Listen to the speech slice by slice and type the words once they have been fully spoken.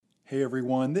Hey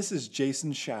everyone, this is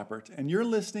Jason Schappert, and you're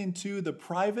listening to the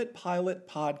Private Pilot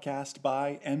Podcast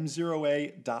by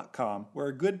M0A.com, where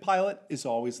a good pilot is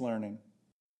always learning.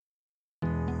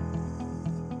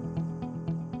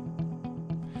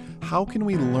 How can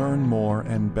we learn more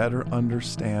and better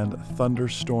understand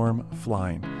thunderstorm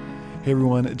flying? Hey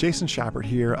everyone, Jason Schappert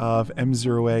here of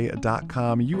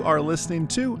M0A.com. You are listening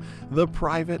to the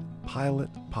Private Pilot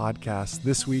Podcast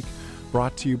this week,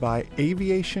 brought to you by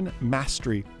Aviation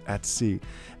Mastery at Sea,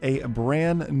 a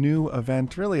brand new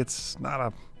event. Really, it's not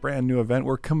a brand new event.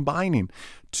 We're combining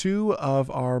two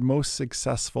of our most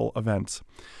successful events.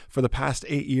 For the past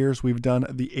 8 years, we've done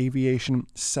the Aviation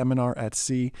Seminar at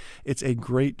Sea. It's a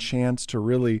great chance to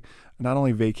really not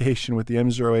only vacation with the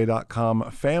M0A.com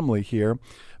family here,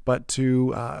 but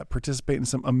to participate in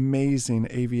some amazing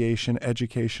aviation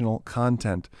educational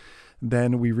content.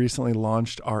 Then we recently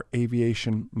launched our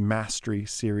Aviation Mastery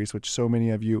series, which so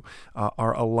many of you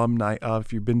are alumni of.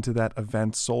 If you've been to that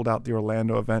event, sold out the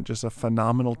Orlando event, just a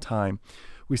phenomenal time.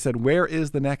 We said, where is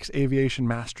the next Aviation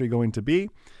Mastery going to be?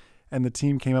 And the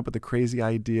team came up with the crazy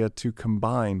idea to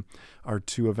combine our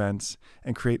two events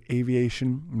and create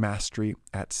Aviation Mastery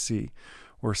at Sea.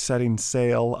 We're setting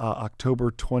sail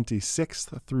October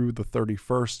 26th through the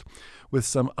 31st with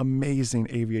some amazing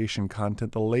aviation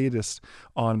content, the latest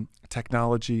on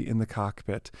technology in the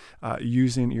cockpit,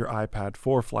 using your iPad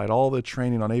for flight, all the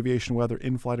training on aviation weather,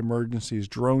 in-flight emergencies,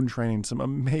 drone training, some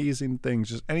amazing things,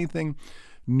 just anything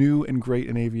new and great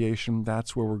in aviation.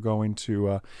 That's where we're going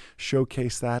to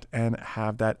showcase that and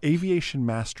have that.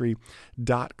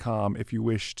 Aviationmastery.com if you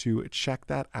wish to check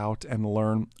that out and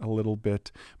learn a little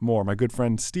bit more. My good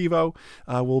friend Steve-O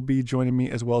will be joining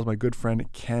me, as well as my good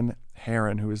friend Ken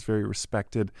Heron, who is very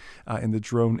respected in the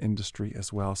drone industry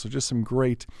as well. So just some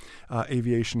great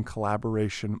aviation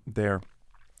collaboration there.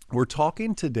 We're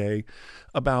talking today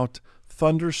about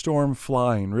thunderstorm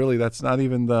flying. Really, that's not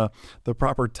even the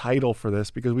proper title for this,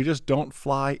 because we just don't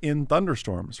fly in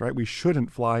thunderstorms, right? We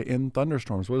shouldn't fly in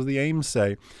thunderstorms. What does the AIM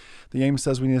say? The AIM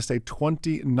says we need to stay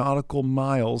 20 nautical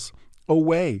miles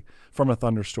away from a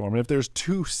thunderstorm. And if there's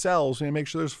two cells, we need to make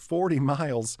sure there's 40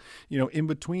 miles, in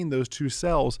between those two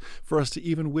cells for us to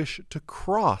even wish to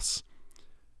cross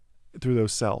through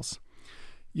those cells.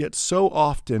 Yet so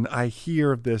often I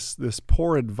hear this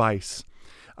poor advice.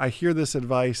 I hear this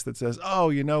advice that says,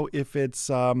 if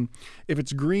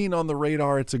it's green on the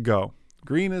radar, it's a go.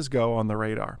 Green is go on the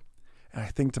radar. And I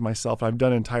think to myself, I've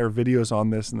done entire videos on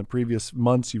this in the previous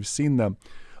months. You've seen them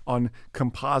on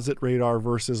composite radar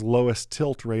versus lowest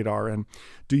tilt radar. And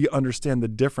do you understand the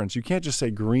difference? You can't just say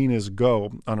green is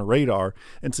go on a radar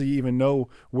until you even know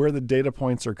where the data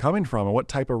points are coming from and what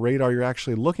type of radar you're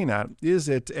actually looking at. Is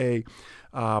it a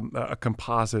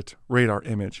composite radar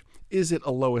image? Is it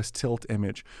a lowest tilt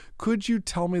image? Could you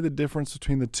tell me the difference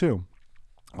between the two?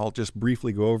 I'll just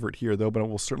briefly go over it here, though, but I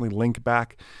will certainly link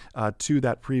back to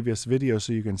that previous video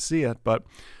so you can see it. But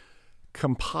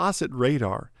composite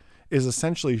radar is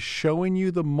essentially showing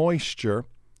you the moisture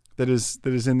that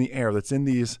is in the air, that's in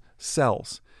these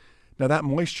cells. Now, that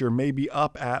moisture may be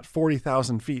up at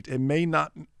 40,000 feet. It may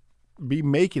not be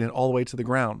making it all the way to the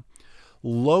ground.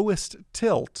 Lowest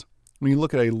tilt, when you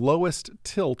look at a lowest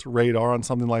tilt radar on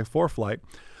something like ForeFlight,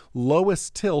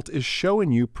 lowest tilt is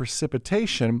showing you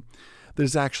precipitation that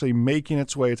is actually making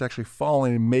its way, it's actually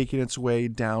falling and making its way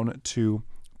down to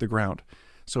the ground.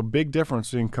 So big difference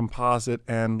between composite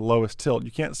and lowest tilt. You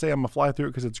can't say I'm going to fly through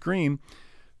it because it's green.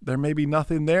 There may be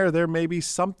nothing there. There may be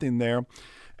something there.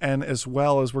 And as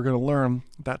well as we're going to learn,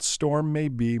 that storm may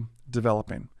be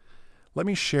developing. Let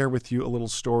me share with you a little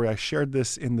story. I shared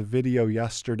this in the video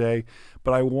yesterday,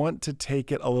 but I want to take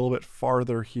it a little bit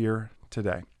farther here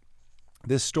today.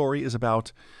 This story is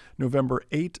about November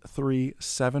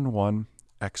 8371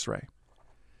 X-ray.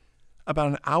 About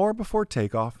an hour before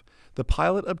takeoff, the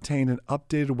pilot obtained an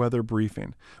updated weather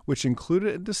briefing, which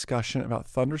included a discussion about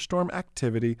thunderstorm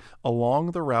activity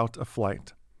along the route of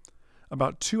flight.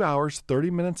 About 2 hours,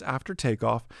 30 minutes after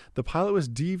takeoff, the pilot was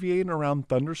deviating around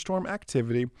thunderstorm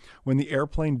activity when the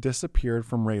airplane disappeared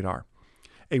from radar.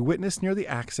 A witness near the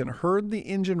accident heard the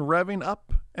engine revving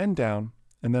up and down,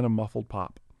 and then a muffled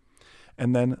pop.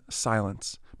 And then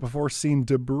silence, before seeing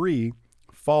debris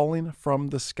falling from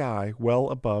the sky well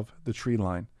above the tree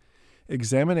line.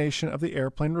 Examination of the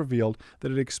airplane revealed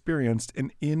that it experienced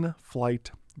an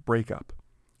in-flight breakup.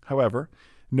 However,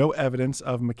 no evidence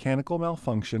of mechanical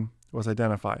malfunction was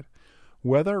identified.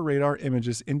 Weather radar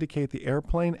images indicate the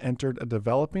airplane entered a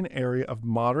developing area of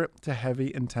moderate to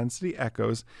heavy intensity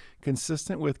echoes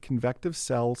consistent with convective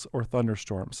cells or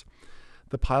thunderstorms.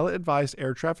 The pilot advised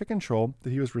air traffic control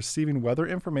that he was receiving weather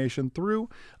information through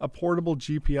a portable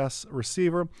GPS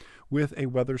receiver with a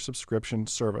weather subscription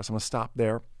service. I'm going to stop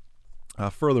there.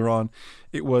 Further on,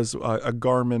 it was a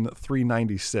Garmin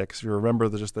 396. If you remember,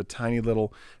 just the tiny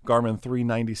little Garmin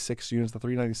 396 units. The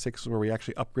 396 is where we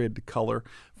actually upgraded to color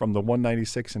from the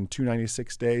 196 and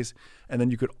 296 days. And then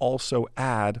you could also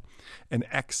add an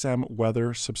XM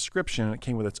weather subscription. It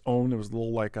came with its own. It was a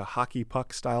little like a hockey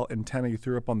puck style antenna you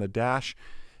threw up on the dash.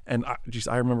 And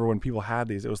I remember when people had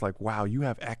these, it was like, wow, you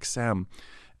have XM.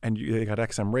 And they got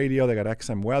XM radio, they got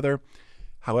XM weather.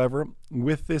 However,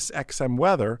 with this XM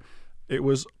weather, it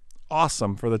was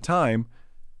awesome for the time,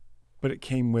 but it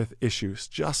came with issues.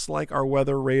 Just like our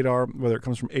weather radar, whether it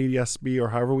comes from ADS-B or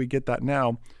however we get that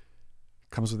now,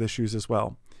 comes with issues as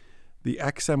well. The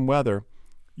XM weather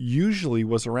usually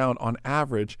was around, on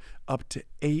average, up to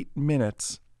 8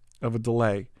 minutes of a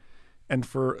delay. And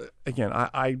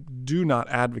I do not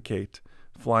advocate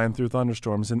flying through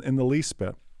thunderstorms in the least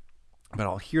bit. But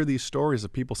I'll hear these stories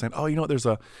of people saying, oh, you know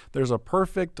what, there's a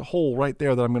perfect hole right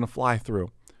there that I'm going to fly through.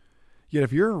 Yet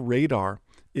if your radar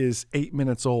is 8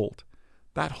 minutes old,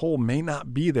 that hole may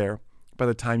not be there by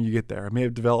the time you get there. It may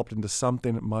have developed into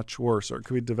something much worse, or it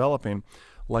could be developing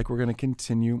like we're going to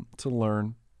continue to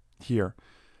learn here.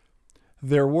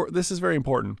 This is very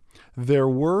important. There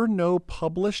were no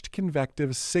published convective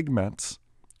SIGMETs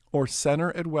or center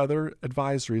and weather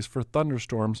advisories for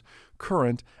thunderstorms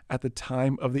current at the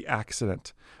time of the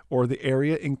accident or the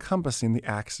area encompassing the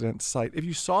accident site. If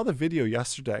you saw the video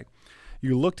yesterday,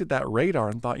 you looked at that radar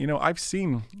and thought, I've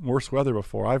seen worse weather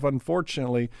before. I've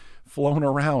unfortunately flown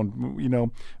around,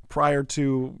 prior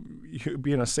to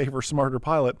being a safer, smarter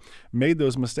pilot, made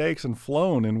those mistakes and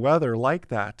flown in weather like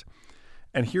that.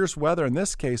 And here's weather in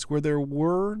this case where there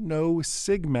were no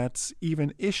SIGMETs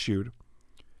even issued.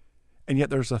 And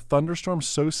yet there's a thunderstorm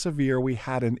so severe we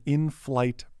had an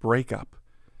in-flight breakup.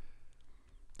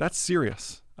 That's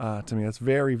serious. To me, that's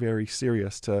very, very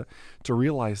serious to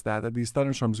realize that these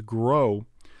thunderstorms grow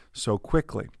so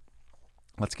quickly.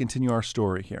 Let's continue our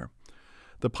story here.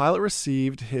 The pilot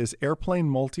received his airplane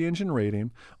multi-engine rating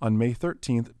on May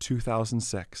 13th,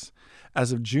 2006.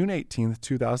 As of June 18th,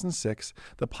 2006,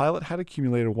 the pilot had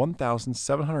accumulated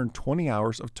 1,720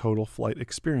 hours of total flight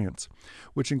experience,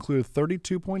 which included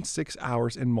 32.6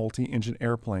 hours in multi-engine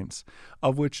airplanes,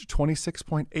 of which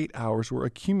 26.8 hours were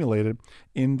accumulated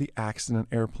in the accident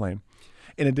airplane.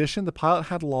 In addition, the pilot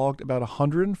had logged about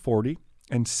 140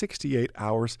 and 68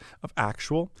 hours of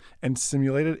actual and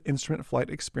simulated instrument flight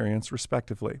experience,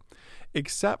 respectively.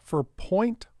 Except for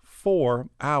 0.4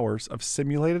 hours of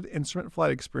simulated instrument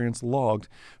flight experience logged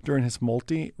during his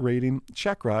multi-rating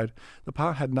check ride, the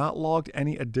pilot had not logged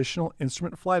any additional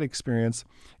instrument flight experience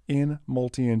in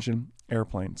multi-engine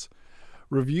airplanes.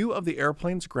 Review of the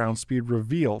airplane's ground speed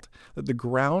revealed that the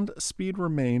ground speed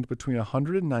remained between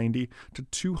 190 to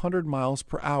 200 miles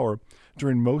per hour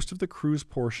during most of the cruise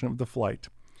portion of the flight.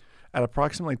 At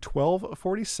approximately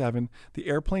 12:47, the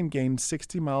airplane gained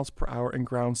 60 miles per hour in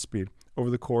ground speed over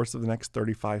the course of the next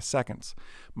 35 seconds.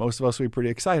 Most of us would be pretty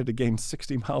excited to gain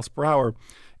 60 miles per hour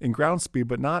in ground speed,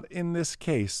 but not in this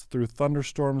case through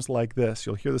thunderstorms like this.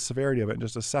 You'll hear the severity of it in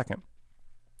just a second.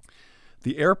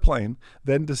 The airplane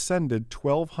then descended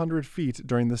 1,200 feet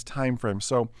during this time frame.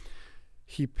 So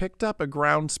he picked up a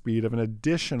ground speed of an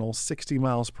additional 60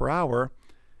 miles per hour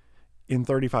in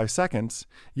 35 seconds,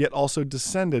 yet also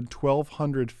descended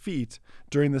 1,200 feet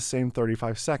during the same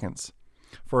 35 seconds.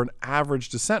 For an average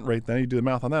descent rate, then you do the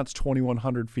math on that, it's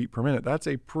 2,100 feet per minute. That's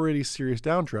a pretty serious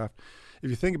downdraft. If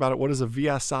you think about it, what does a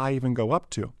VSI even go up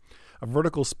to? A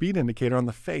vertical speed indicator on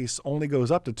the face only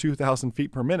goes up to 2,000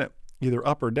 feet per minute, either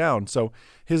up or down. So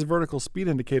his vertical speed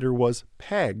indicator was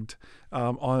pegged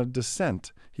on a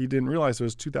descent. He didn't realize it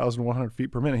was 2,100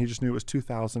 feet per minute. He just knew it was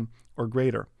 2,000 or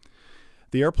greater.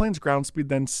 The airplane's ground speed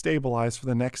then stabilized for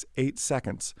the next 8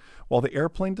 seconds, while the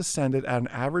airplane descended at an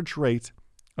average rate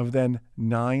of then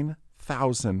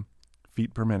 9,000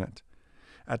 feet per minute.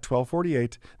 At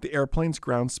 12:48, the airplane's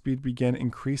ground speed began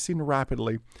increasing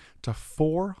rapidly to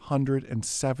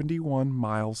 471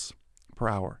 miles per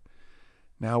hour.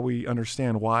 Now we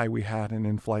understand why we had an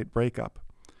in-flight breakup.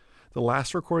 The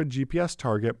last recorded GPS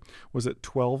target was at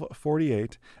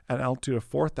 12:48 at an altitude of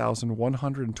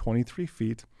 4,123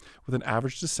 feet with an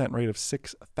average descent rate of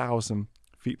 6,000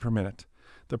 feet per minute.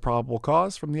 The probable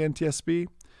cause from the NTSB?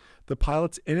 The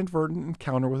pilot's inadvertent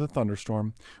encounter with a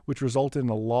thunderstorm, which resulted in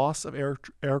a loss of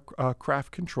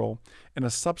aircraft control and a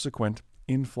subsequent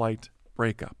in-flight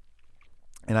breakup.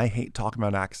 And I hate talking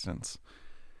about accidents.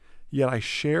 Yet I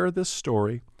share this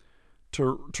story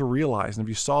to realize. And if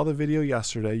you saw the video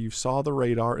yesterday, you saw the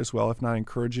radar as well. If not, I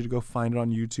encourage you to go find it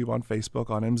on YouTube, on Facebook,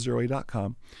 on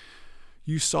m0a.com.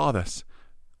 You saw this.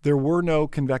 There were no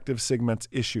convective segments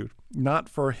issued, not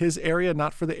for his area,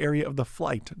 not for the area of the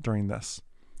flight during this.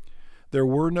 There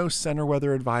were no center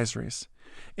weather advisories.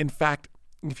 In fact,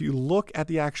 if you look at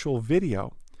the actual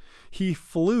video, he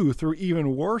flew through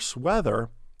even worse weather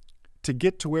to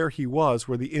get to where he was,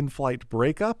 where the in-flight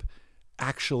breakup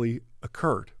actually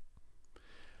occurred.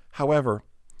 However,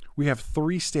 we have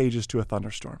 3 stages to a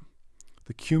thunderstorm: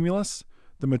 the cumulus,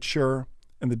 the mature,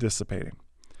 and the dissipating.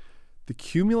 The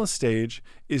cumulus stage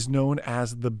is known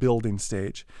as the building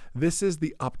stage. This is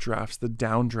the updrafts, the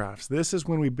downdrafts. This is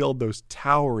when we build those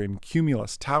towering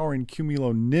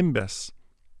cumulonimbus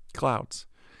clouds.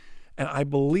 And I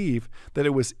believe that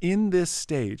it was in this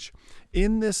stage,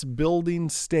 in this building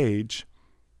stage,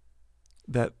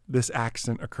 that this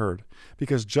accident occurred.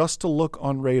 Because just to look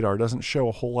on radar doesn't show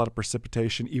a whole lot of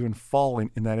precipitation even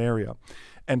falling in that area.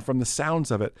 And from the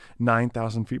sounds of it,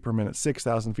 9,000 feet per minute,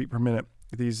 6,000 feet per minute,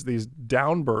 these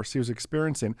downbursts he was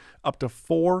experiencing, up to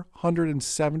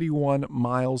 471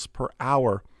 miles per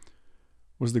hour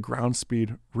was the ground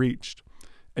speed reached.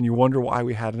 And you wonder why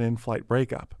we had an in-flight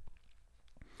breakup.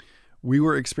 We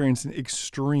were experiencing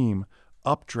extreme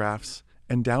updrafts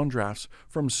and downdrafts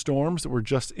from storms that were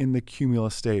just in the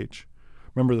cumulus stage.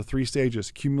 Remember the 3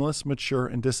 stages: cumulus, mature,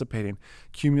 and dissipating.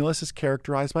 Cumulus is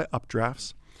characterized by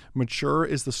updrafts. Mature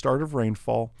is the start of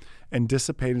rainfall, and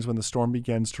dissipating is when the storm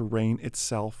begins to rain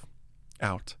itself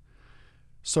out.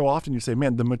 So often you say,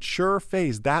 man, the mature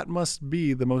phase, that must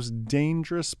be the most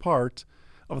dangerous part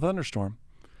of a thunderstorm.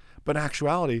 But in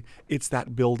actuality, it's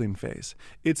that building phase.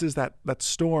 It's as that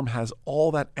storm has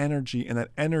all that energy, and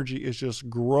that energy is just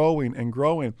growing and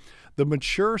growing. The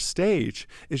mature stage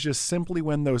is just simply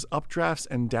when those updrafts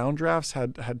and downdrafts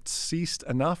had ceased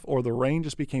enough, or the rain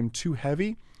just became too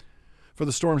heavy for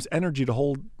the storm's energy to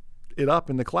hold it up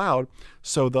in the cloud,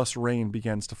 so thus rain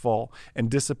begins to fall.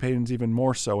 And dissipating is even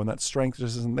more so, and that strength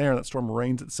just isn't there, and that storm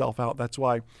rains itself out. That's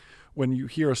why when you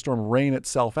hear a storm rain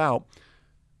itself out,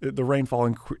 the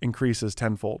rainfall increases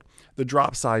tenfold. The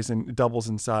drop size doubles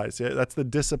in size. That's the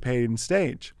dissipating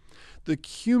stage. The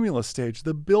cumulus stage,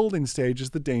 the building stage,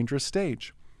 is the dangerous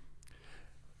stage.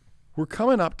 We're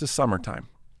coming up to summertime.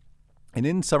 And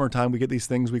in summertime, we get these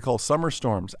things we call summer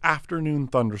storms, afternoon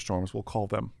thunderstorms, we'll call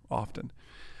them often.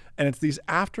 And it's these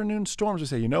afternoon storms. We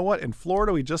say, you know what? In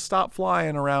Florida, we just stopped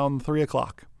flying around 3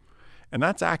 o'clock. And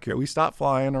that's accurate. We stopped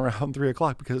flying around 3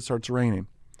 o'clock because it starts raining.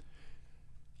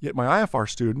 Yet my IFR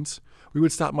students, we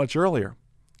would stop much earlier,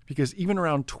 because even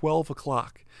around 12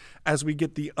 o'clock, as we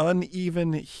get the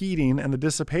uneven heating and the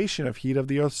dissipation of heat of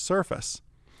the Earth's surface,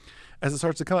 as it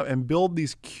starts to come up and build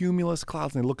these cumulus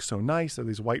clouds, and they look so nice, they're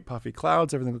these white puffy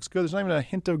clouds, everything looks good. There's not even a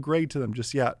hint of gray to them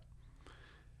just yet.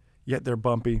 Yet they're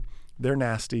bumpy, they're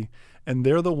nasty, and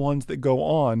they're the ones that go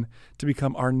on to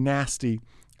become our nasty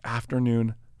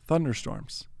afternoon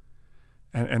thunderstorms.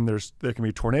 And there can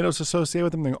be tornadoes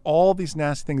associated with them, all these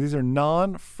nasty things. These are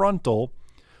non-frontal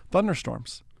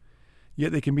thunderstorms,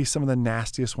 yet they can be some of the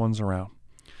nastiest ones around.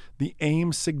 The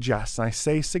AIM suggests, and I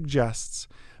say suggests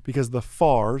because the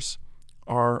FARs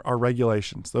are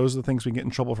regulations. Those are the things we get in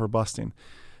trouble for busting.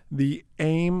 The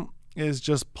AIM is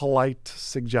just polite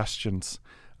suggestions,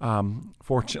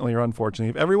 fortunately or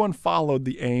unfortunately. If everyone followed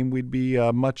the AIM, we'd be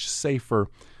much safer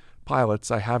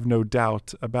pilots. I have no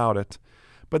doubt about it.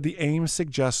 But the AIM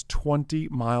suggests 20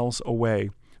 miles away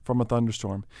from a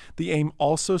thunderstorm. The AIM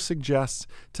also suggests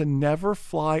to never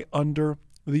fly under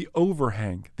the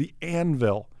overhang, the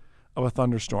anvil of a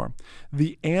thunderstorm.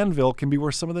 The anvil can be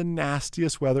where some of the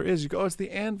nastiest weather is. You go, oh, it's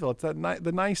the anvil. It's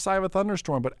the nice side of a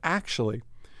thunderstorm. But actually,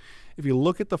 if you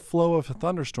look at the flow of a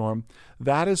thunderstorm,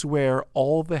 that is where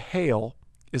all the hail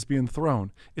is being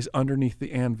thrown, is underneath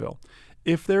the anvil.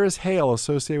 If there is hail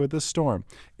associated with this storm,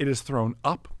 it is thrown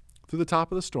up through the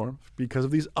top of the storm because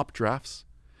of these updrafts.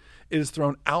 It is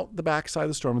thrown out the backside of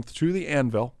the storm through the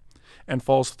anvil and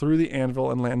falls through the anvil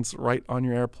and lands right on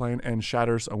your airplane and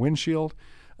shatters a windshield,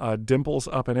 dimples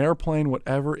up an airplane,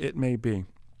 whatever it may be.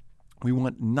 We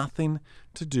want nothing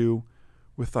to do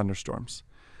with thunderstorms.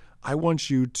 I want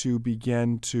you to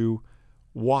begin to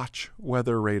watch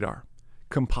weather radar,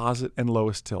 composite and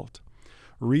lowest tilt.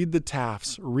 Read the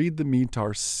TAFs, read the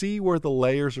METARs, see where the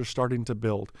layers are starting to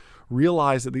build.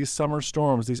 Realize that these summer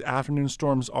storms, these afternoon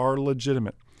storms are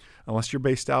legitimate. Unless you're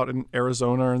based out in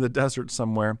Arizona or in the desert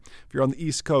somewhere. If you're on the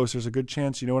East Coast, there's a good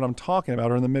chance you know what I'm talking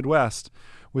about, or in the Midwest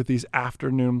with these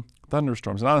afternoon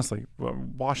thunderstorms. And honestly,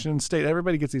 Washington State,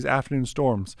 everybody gets these afternoon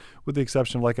storms, with the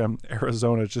exception of like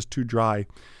Arizona, it's just too dry.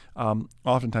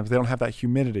 Oftentimes they don't have that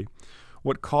humidity.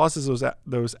 What causes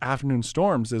those afternoon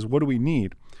storms is, what do we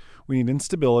need? We need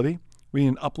instability, we need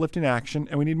an uplifting action,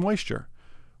 and we need moisture.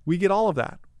 We get all of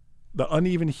that. The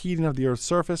uneven heating of the Earth's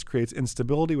surface creates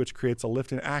instability, which creates a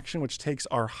lift in action, which takes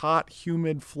our hot,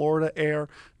 humid Florida air,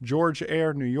 Georgia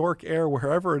air, New York air,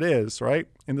 wherever it is, right?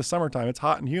 In the summertime, it's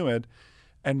hot and humid,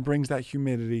 and brings that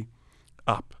humidity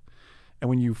up. And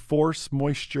when you force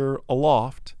moisture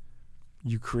aloft,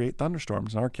 you create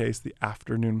thunderstorms. In our case, the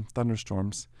afternoon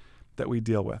thunderstorms that we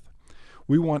deal with.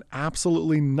 We want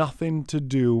absolutely nothing to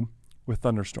do with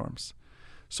thunderstorms.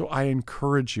 So I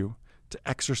encourage you to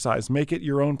exercise. Make it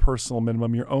your own personal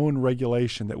minimum, your own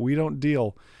regulation, that we don't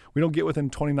get within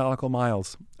 20 nautical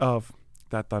miles of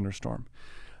that thunderstorm.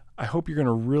 I hope you're going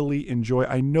to really enjoy,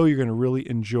 I know you're going to really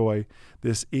enjoy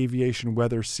this aviation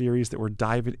weather series that we're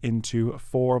diving into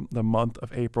for the month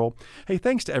of April. Hey,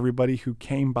 thanks to everybody who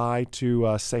came by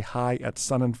to say hi at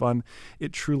Sun and Fun.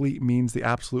 It truly means the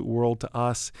absolute world to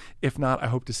us. If not, I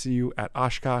hope to see you at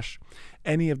Oshkosh.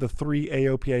 Any of the 3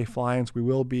 AOPA fly-ins, we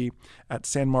will be at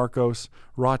San Marcos,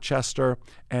 Rochester,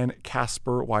 and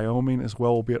Casper, Wyoming as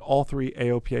well. We'll be at all 3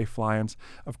 AOPA fly-ins.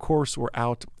 Of course, we're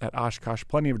out at Oshkosh.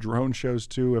 Plenty of drone shows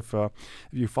too. If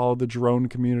you follow the drone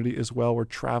community as well, we're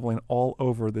traveling all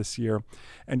over this year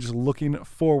and just looking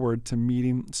forward to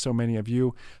meeting so many of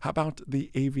you. How about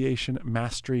the Aviation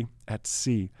Mastery at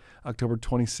Sea, October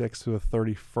 26th to the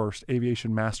 31st,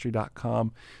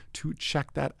 aviationmastery.com to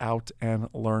check that out and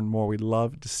learn more. We'd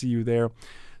love to see you there.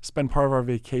 Spend part of our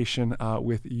vacation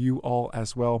with you all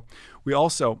as well. We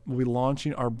also will be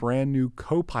launching our brand new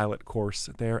co-pilot course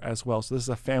there as well. So this is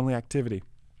a family activity.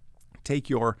 Take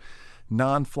your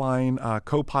non-flying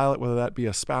co-pilot, whether that be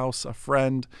a spouse, a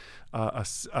friend, a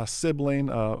sibling,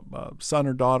 a son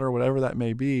or daughter, whatever that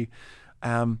may be,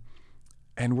 and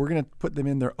we're going to put them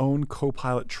in their own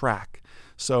co-pilot track.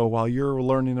 So while you're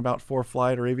learning about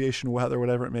ForeFlight or aviation weather,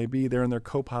 whatever it may be, they're in their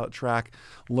co-pilot track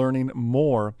learning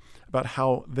more about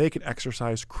how they can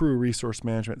exercise crew resource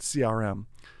management, CRM,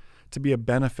 to be a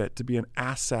benefit, to be an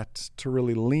asset to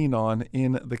really lean on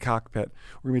in the cockpit.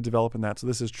 We're going to be developing that. So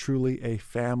this is truly a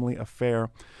family affair.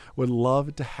 Would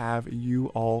love to have you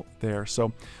all there.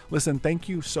 So listen, thank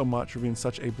you so much for being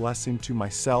such a blessing to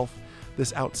myself,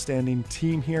 this outstanding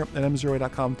team here at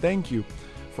mzeroway.com. Thank you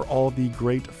for all the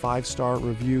great 5-star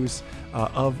reviews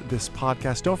of this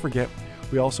podcast. Don't forget,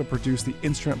 we also produce the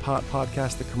Instrument Pilot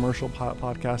Podcast, the Commercial Pilot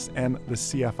Podcast, and the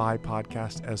CFI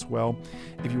Podcast as well.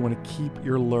 If you want to keep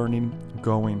your learning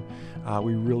going,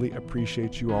 we really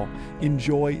appreciate you all.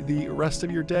 Enjoy the rest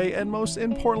of your day, and most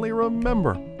importantly,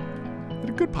 remember that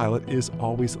a good pilot is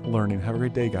always learning. Have a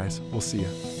great day, guys. We'll see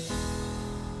you.